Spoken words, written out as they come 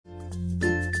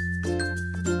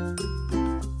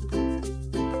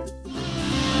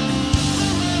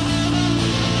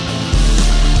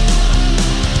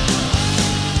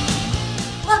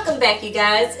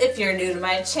guys, if you're new to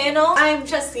my channel, I'm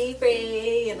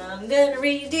JessiRae and I'm gonna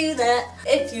redo that.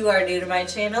 If you are new to my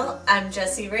channel, I'm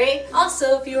JessiRae.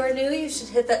 Also, if you are new, you should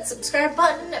hit that subscribe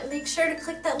button and make sure to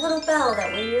click that little bell.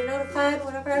 That way you're notified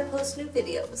whenever I post new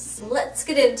videos. Let's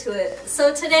get into it.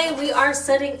 So today we are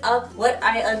setting up what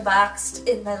I unboxed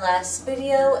in my last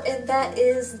video, and that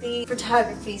is the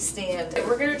photography stand.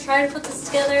 We're gonna try to put this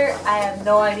together. I have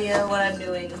no idea what I'm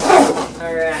doing.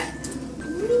 Alright.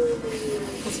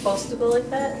 It's supposed to go like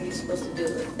that, or are you supposed to do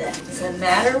it like that? Does it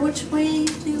matter which way you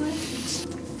do it?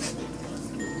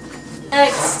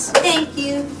 Next. Thank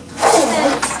you.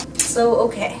 Next. So,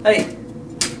 okay. I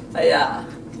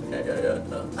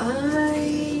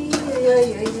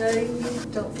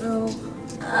don't know.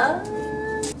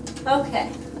 Okay.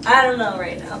 I don't know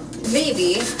right now.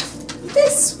 Maybe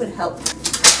this would help.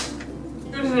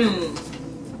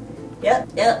 Yep.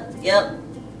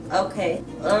 Okay.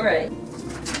 Alright.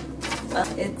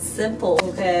 It's simple,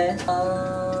 okay?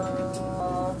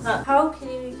 How can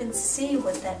you even see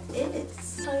what that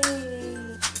is?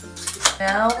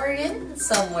 Now we're getting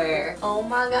somewhere. Oh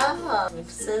my god,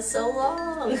 this is so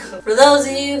long. For those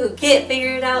of you who can't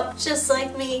figure it out, just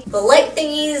like me, the light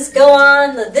thingies go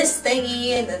on the this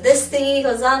thingy, and the this thingy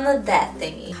goes on the that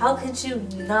thingy. How could you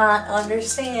not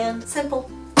understand? Simple.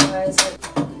 Where is it?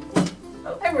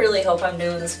 Oh, I really hope I'm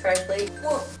doing this correctly.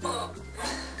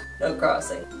 No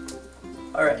crossing.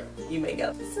 Alright, you may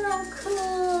go. So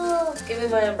cool! Give me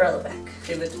my umbrella back.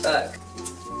 Give it back.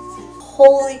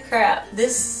 Holy crap,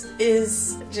 this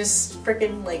is just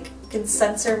freaking like, can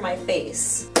censor my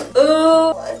face.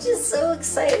 Oh, I'm just so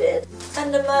excited.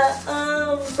 Under my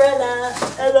umbrella.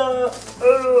 Hello.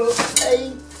 Oh,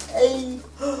 hey.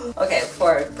 Okay,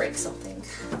 before I break something.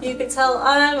 You can tell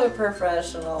I'm a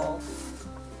professional.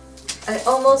 I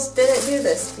almost didn't do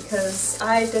this because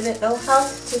I didn't know how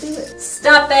to do it.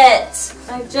 Stop it!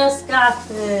 I just got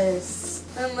this.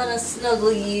 I'm gonna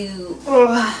snuggle you.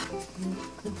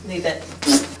 Leave it.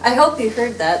 I hope you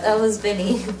heard that. That was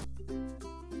Vinny.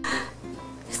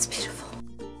 It's beautiful.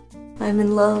 I'm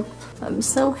in love. I'm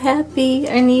so happy.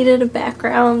 I needed a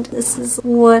background. This is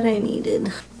what I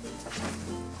needed.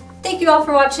 Thank you all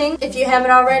for watching. If you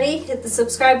haven't already, hit the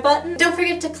subscribe button. Don't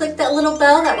forget to click that little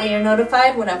bell. That way you're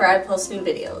notified whenever I post new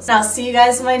videos. And I'll see you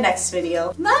guys in my next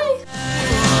video. Bye!